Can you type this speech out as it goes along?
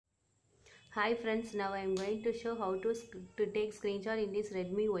Hi friends, now I am going to show how to take screenshot in this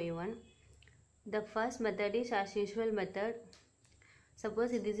Redmi Y1. The first method is as usual method.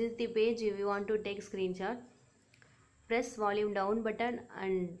 Suppose this is the page if you want to take screenshot. Press volume down button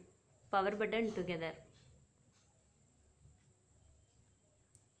and power button together.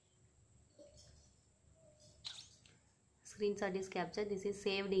 Screenshot is captured. This is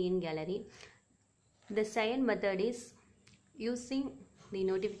saved in gallery. The second method is using the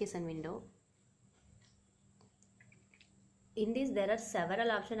notification window. In this there are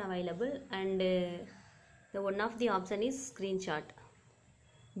several options available and the one of the option is screenshot.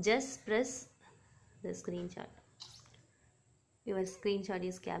 Just press the screenshot. Your screenshot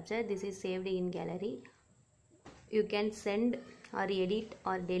is captured. This is saved in gallery. You can send or edit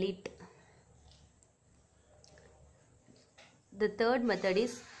or delete. The third method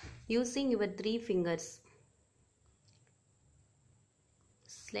is using your 3 fingers.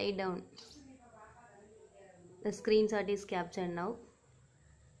 Slide down. The screenshot is captured now.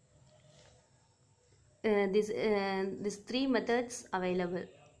 These 3 methods available.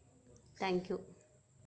 Thank you.